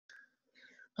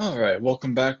All right,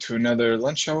 welcome back to another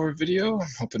lunch hour video. I'm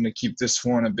hoping to keep this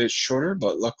one a bit shorter,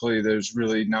 but luckily there's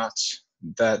really not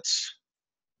that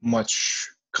much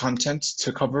content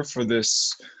to cover for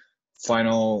this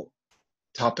final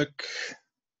topic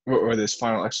or this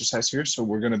final exercise here. So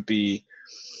we're going to be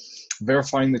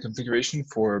verifying the configuration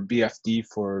for BFD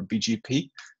for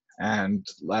BGP. And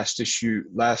last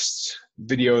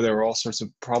video, there were all sorts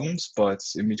of problems, but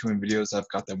in between videos, I've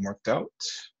got them worked out.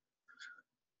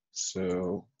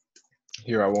 So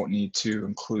here I won't need to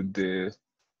include the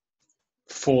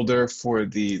folder for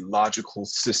the logical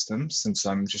systems since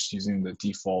I'm just using the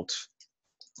default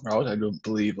route. I don't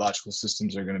believe logical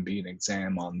systems are going to be an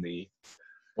exam on the,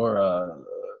 or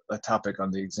a topic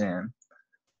on the exam.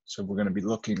 So we're going to be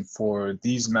looking for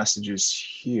these messages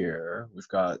here. We've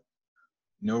got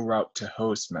no route to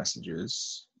host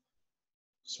messages.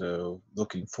 So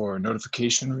looking for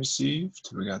notification received.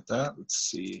 We got that. Let's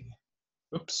see.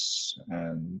 Oops.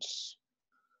 And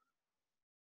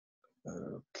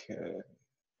okay.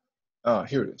 Oh,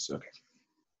 here it is. Okay.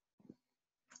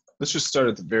 Let's just start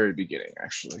at the very beginning,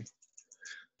 actually.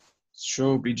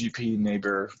 Show BGP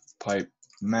neighbor pipe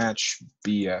match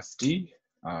BFD.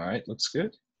 All right, looks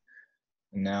good.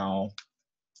 And now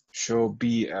show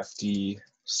BFD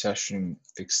session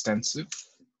extensive.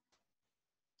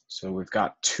 So we've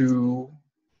got two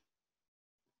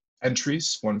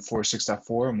entries, one for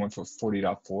 6.4 and one for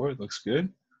 40.4. It looks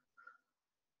good.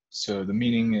 So the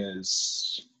meaning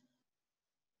is,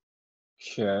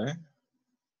 okay.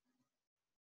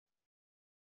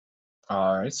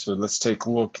 All right, so let's take a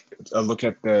look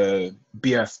at the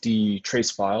BFD trace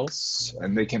files,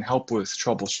 and they can help with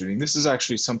troubleshooting. This is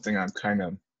actually something I'm kind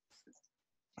of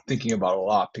thinking about a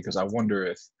lot because I wonder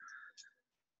if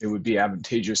it would be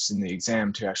advantageous in the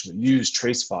exam to actually use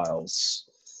trace files,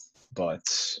 but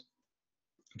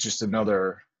just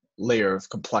another layer of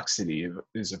complexity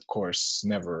is of course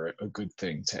never a good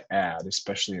thing to add,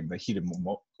 especially in the heat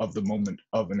of the moment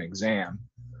of an exam.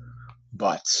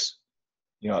 But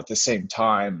you know, at the same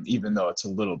time, even though it's a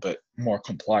little bit more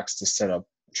complex to set up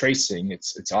tracing,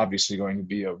 it's obviously going to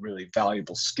be a really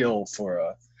valuable skill for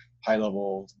a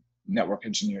high-level network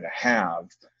engineer to have.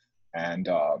 And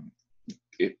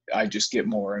I just get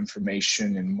more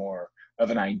information and more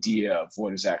of an idea of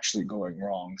what is actually going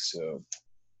wrong. So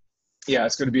yeah,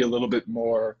 it's going to be a little bit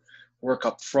more work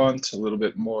up front, a little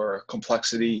bit more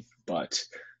complexity, but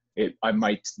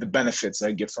the benefits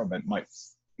I get from it might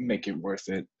make it worth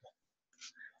it.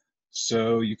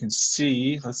 So you can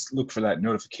see, let's look for that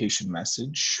notification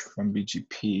message from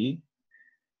BGP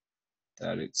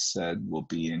that it said will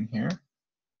be in here.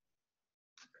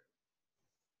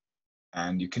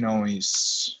 And you can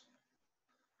always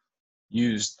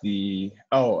use the,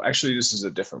 oh, actually this is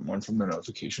a different one from the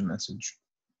notification message.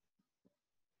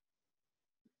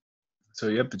 So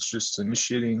yep, it's just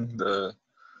initiating the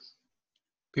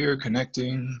peer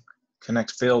connecting.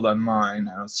 Connect failed on mine.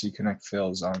 I don't see connect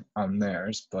fails on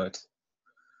theirs, but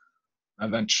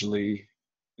eventually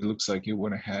it looks like it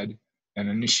went ahead and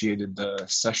initiated the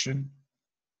session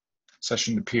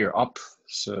to peer up.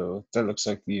 So that looks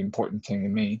like the important thing to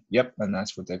me. Yep, and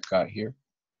that's what they've got here.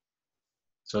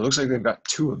 So it looks like they've got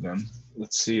two of them.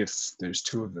 Let's see if there's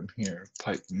two of them here.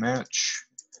 Pipe match,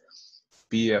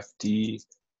 BFD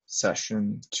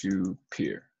session to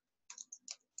peer.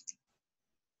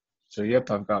 So yep,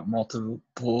 I've got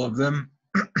multiple of them.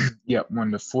 Yep,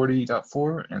 1 to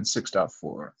 40.4 and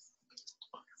 6.4,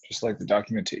 just like the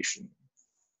documentation.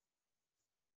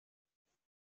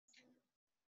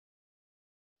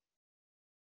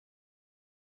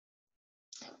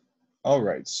 All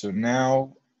right, so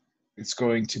now it's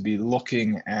going to be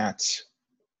looking at,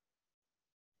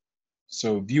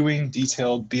 so viewing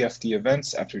detailed BFD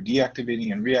events after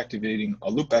deactivating and reactivating a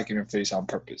loopback interface on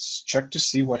purpose. Check to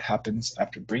see what happens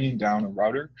after bringing down a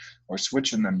router or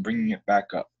switch and then bringing it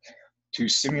back up. To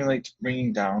simulate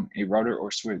bringing down a router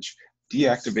or switch,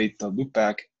 deactivate the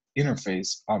loopback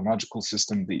interface on logical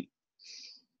system B.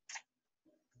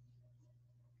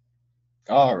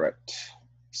 All right,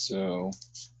 so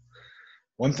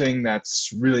one thing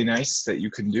that's really nice that you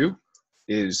can do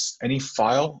is any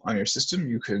file on your system,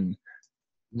 you can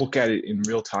look at it in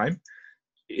real time.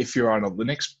 If you're on a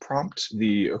Linux prompt,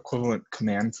 the equivalent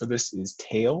command for this is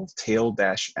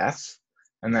tail-f,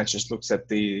 and that just looks at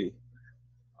the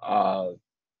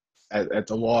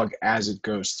log as it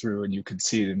goes through, and you can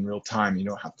see it in real time. You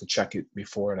don't have to check it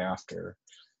before and after.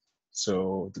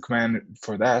 So the command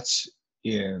for that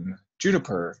in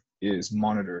Juniper is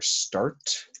monitor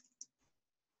start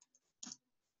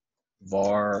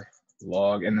var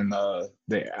log, and then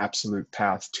the absolute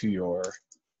path to your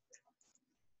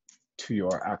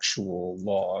actual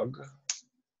log.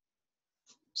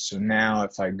 So now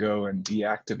if I go and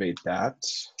deactivate that,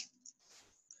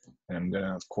 and I'm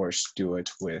gonna of course do it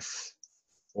with,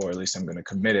 or at least I'm gonna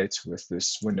commit it with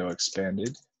this window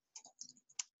expanded.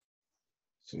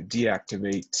 So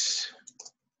deactivate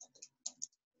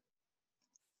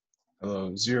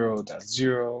hello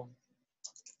 0.0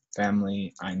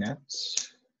 family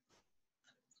inet,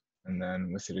 and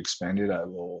then with it expanded, I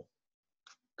will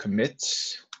commit,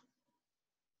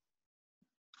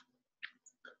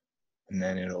 and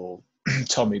then it'll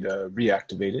tell me to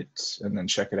reactivate it and then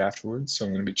check it afterwards. So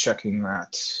I'm going to be checking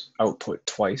that output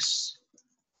twice.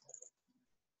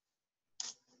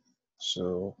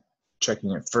 So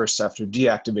checking it first after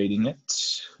deactivating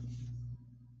it,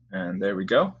 and there we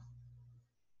go.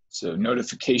 So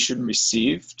notification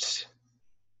received,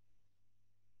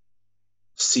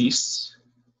 cease.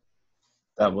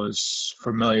 That was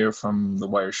familiar from the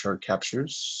Wireshark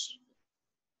captures.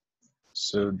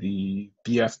 So the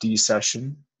BFD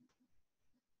session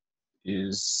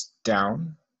is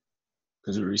down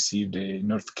because it received a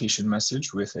notification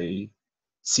message with a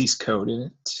cease code in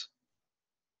it.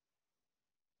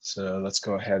 So let's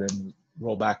go ahead and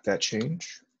roll back that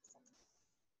change.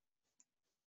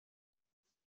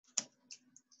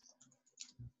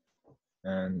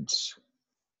 And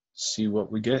see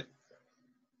what we get.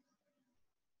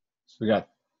 So we got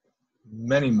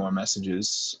many more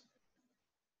messages.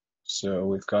 So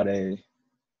we've got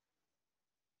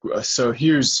so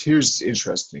here's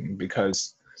interesting,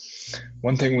 because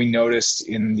one thing we noticed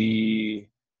in the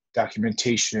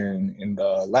documentation in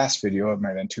the last video, it might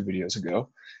have been 2 videos ago,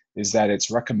 is that it's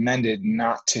recommended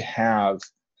not to have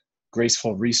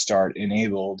Graceful Restart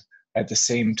enabled at the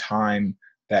same time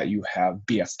that you have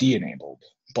BFD enabled.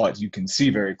 But you can see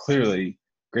very clearly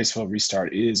Graceful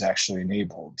Restart is actually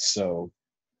enabled. So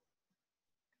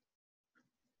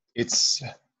it's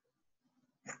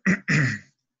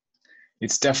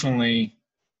it's definitely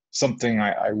something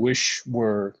I wish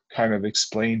were kind of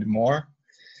explained more.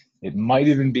 It might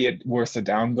even be worth a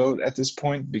downvote at this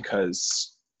point,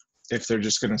 because if they're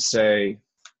just going to say,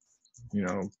 you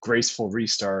know, Graceful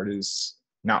Restart is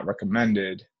not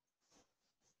recommended,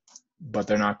 but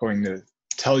they're not going to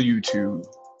tell you to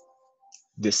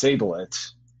disable it.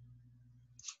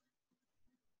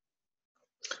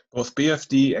 Both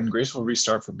BFD and Graceful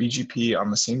Restart for BGP on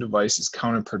the same device is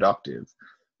counterproductive.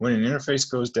 When an interface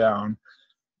goes down,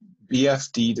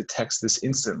 BFD detects this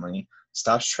instantly,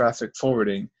 stops traffic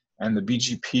forwarding, and the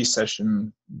BGP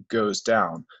session goes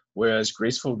down, whereas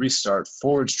Graceful Restart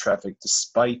forwards traffic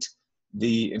despite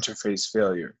the interface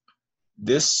failure.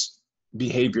 This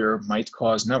behavior might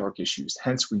cause network issues.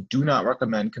 Hence, we do not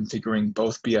recommend configuring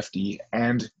both BFD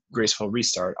and Graceful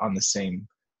Restart on the same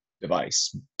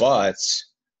device. But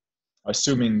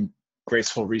assuming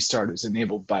Graceful Restart is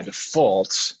enabled by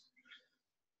default,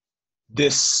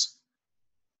 this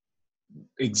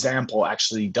example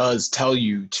actually does tell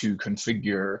you to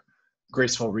configure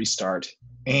Graceful Restart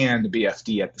and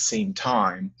BFD at the same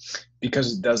time,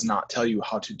 because it does not tell you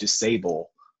how to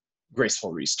disable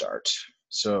Graceful Restart.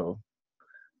 So,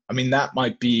 I mean, that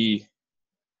might be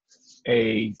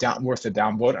worth a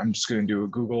downvote. I'm just going to do a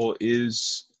Google,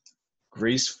 is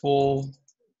Graceful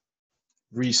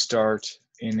Restart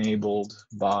enabled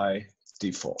by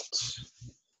default?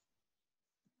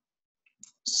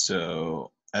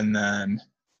 So, and then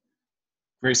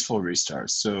Graceful Restart.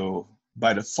 So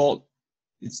by default,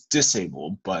 it's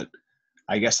disabled, but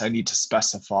I guess I need to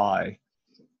specify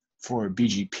for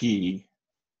BGP.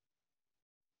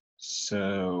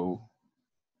 So,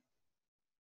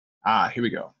 here we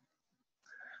go.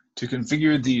 To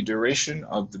configure the duration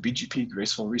of the BGP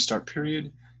Graceful Restart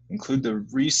period, include the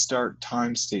restart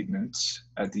time statement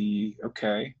at the,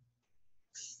 okay.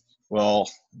 Well,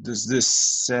 does this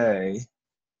say,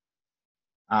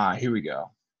 here we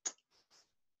go.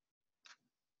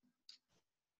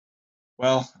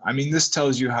 Well, I mean, this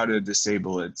tells you how to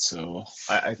disable it, so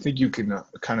I think you can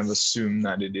kind of assume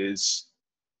that it is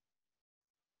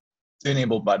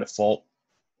enabled by default,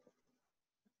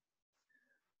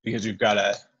 because you've got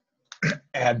to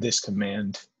add this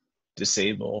command,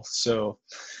 disable. So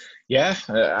yeah,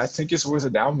 I think it's worth a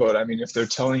downvote. I mean, if they're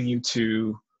telling you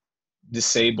to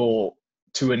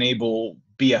enable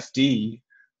BFD,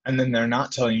 and then they're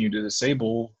not telling you to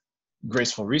disable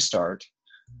Graceful Restart,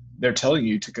 they're telling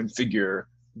you to configure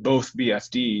both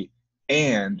BFD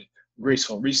and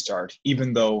Graceful Restart,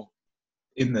 even though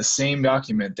in the same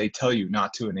document they tell you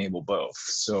not to enable both.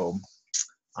 So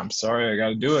I'm sorry, I got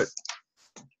to do it.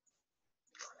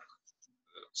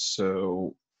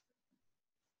 So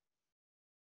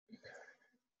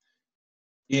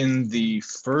in the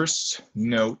first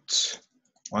note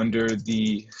under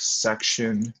the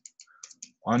section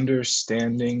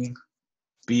understanding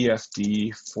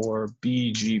BFD for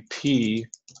BGP,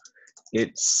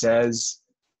 it says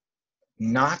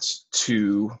not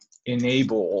to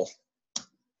enable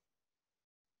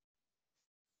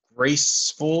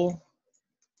graceful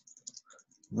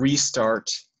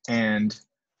restart and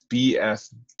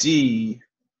BFD,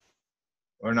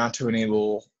 or not to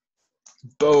enable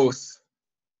both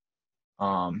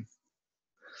on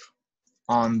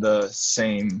the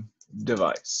same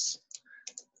device.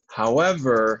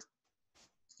 However,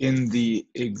 in the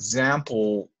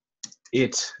example,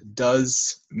 it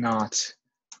does not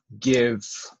give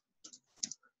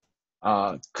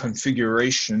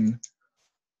configuration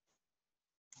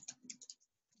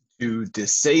to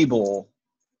disable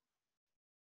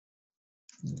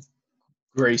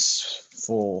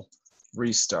graceful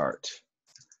restart,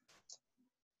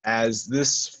 as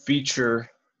this feature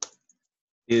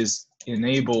is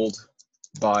enabled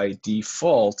by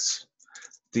default.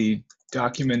 The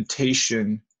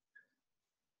documentation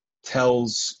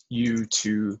tells you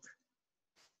to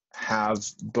have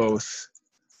both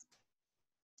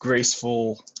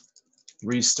graceful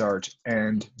restart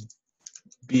and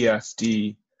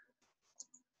BFD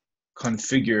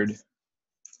configured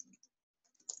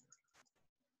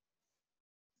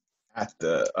at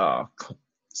the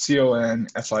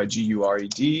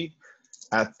CONFIGURED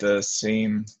at the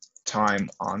same time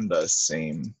on the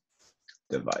same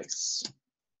device.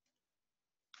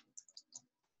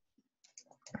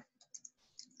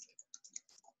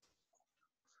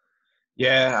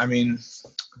 Yeah, I mean,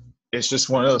 it's just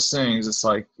one of those things. It's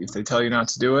like if they tell you not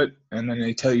to do it and then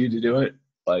they tell you to do it,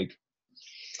 like,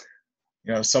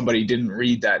 you know, somebody didn't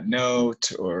read that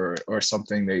note or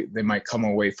something, they might come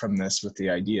away from this with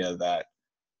the idea that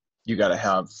you got to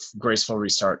have graceful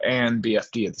restart and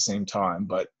BFD at the same time.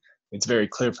 But it's very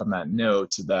clear from that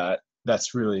note that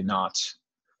that's really not,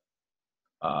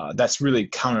 that's really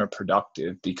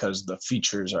counterproductive, because the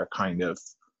features are kind of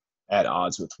at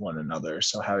odds with one another.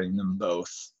 So having them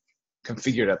both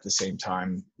configured at the same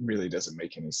time really doesn't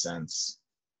make any sense.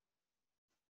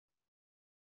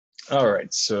 All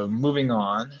right, so moving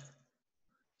on,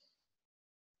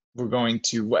 we're going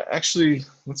to, actually,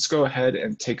 let's go ahead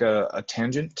and take a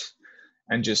tangent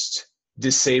and just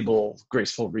disable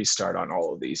graceful restart on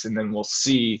all of these, and then we'll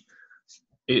see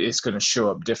it's going to show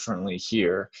up differently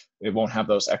here. It won't have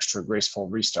those extra graceful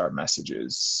restart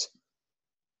messages.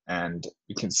 And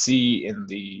you can see in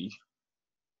the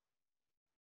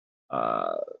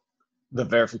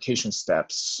verification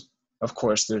steps, of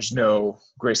course, there's no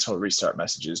graceful restart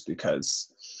messages, because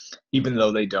even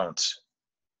though they don't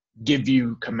give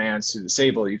you commands to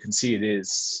disable, you can see it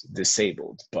is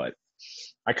disabled. But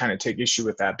I kind of take issue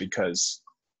with that, because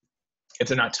if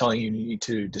they're not telling you need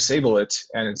to disable it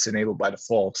and it's enabled by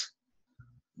default,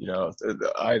 you know,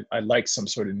 I'd like some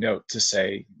sort of note to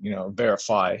say, you know,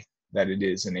 verify that it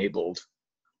is enabled.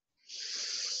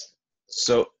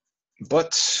 So,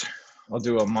 but I'll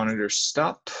do a monitor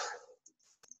stop.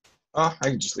 Oh, I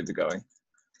can just leave it going.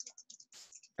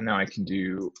 And now I can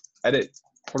do edit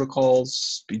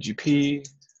protocols, BGP,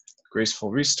 graceful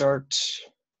restart.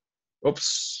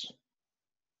 Oops.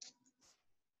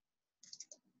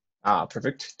 Ah,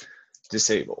 perfect.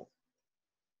 Disable.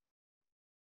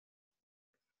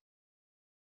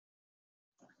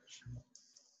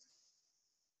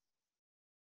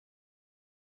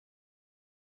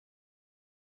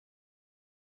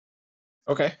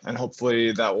 Okay, and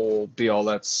hopefully that will be all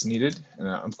that's needed. And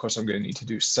of course, I'm going to need to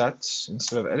do set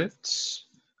instead of edit.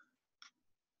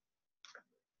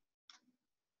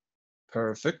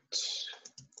 Perfect.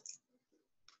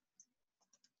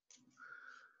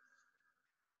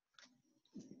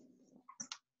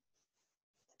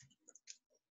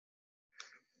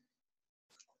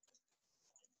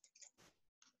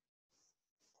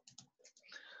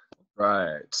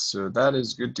 Right, so that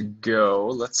is good to go.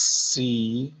 Let's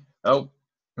see. Oh,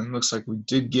 it looks like we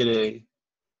did get a,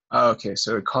 okay,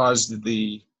 so it caused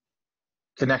the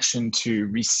connection to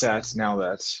reset now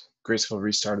that graceful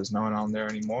restart is not on there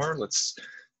anymore. Let's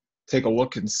take a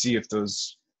look and see if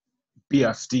those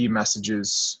BFD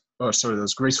messages, or sorry,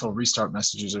 those graceful restart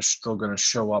messages are still going to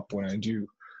show up when I do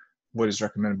what is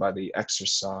recommended by the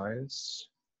exercise.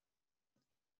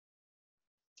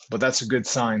 But that's a good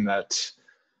sign, that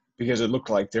because it looked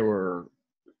like there were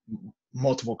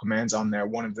multiple commands on there,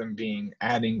 one of them being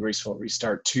adding graceful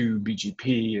restart to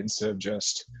BGP instead of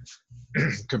just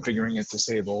configuring it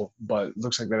disable, but it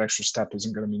looks like that extra step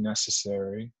isn't going to be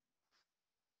necessary.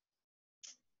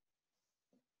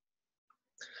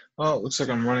 Well, it looks like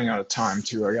I'm running out of time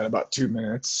too. I got about 2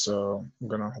 minutes, so I'm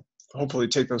going to hopefully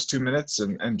take those 2 minutes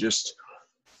and just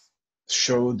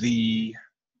show the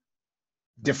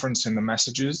difference in the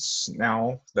messages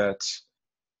now that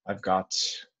I've got.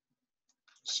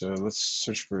 So let's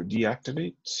search for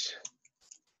deactivate.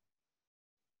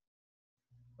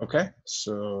 Okay,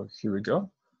 so here we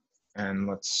go. And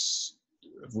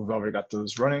we've already got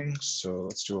those running, so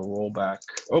let's do a rollback.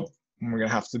 Oh, we're gonna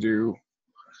have to do,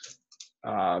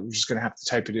 we're just gonna have to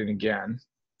type it in again.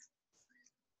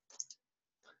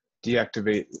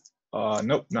 Deactivate,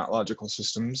 nope, not logical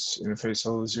systems. Interface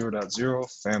hello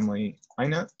 0.0, family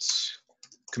inet,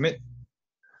 commit.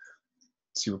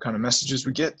 See what kind of messages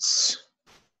we get.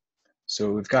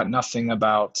 So we've got nothing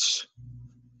about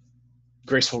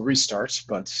graceful restart,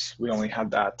 but we only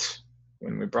had that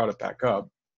when we brought it back up.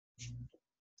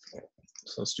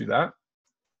 So let's do that.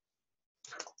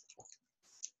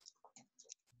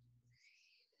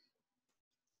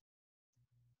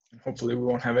 Hopefully we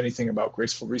won't have anything about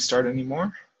graceful restart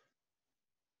anymore.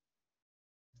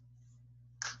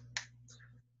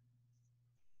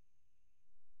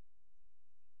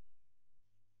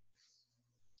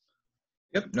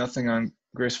 Yep, nothing on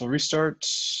graceful restart.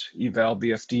 Eval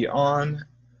BFD on.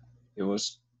 It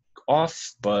was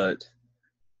off, but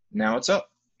now it's up.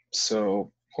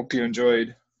 So hope you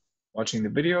enjoyed watching the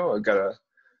video. I gotta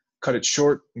cut it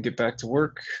short and get back to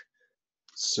work.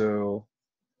 So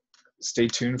stay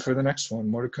tuned for the next one.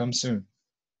 More to come soon.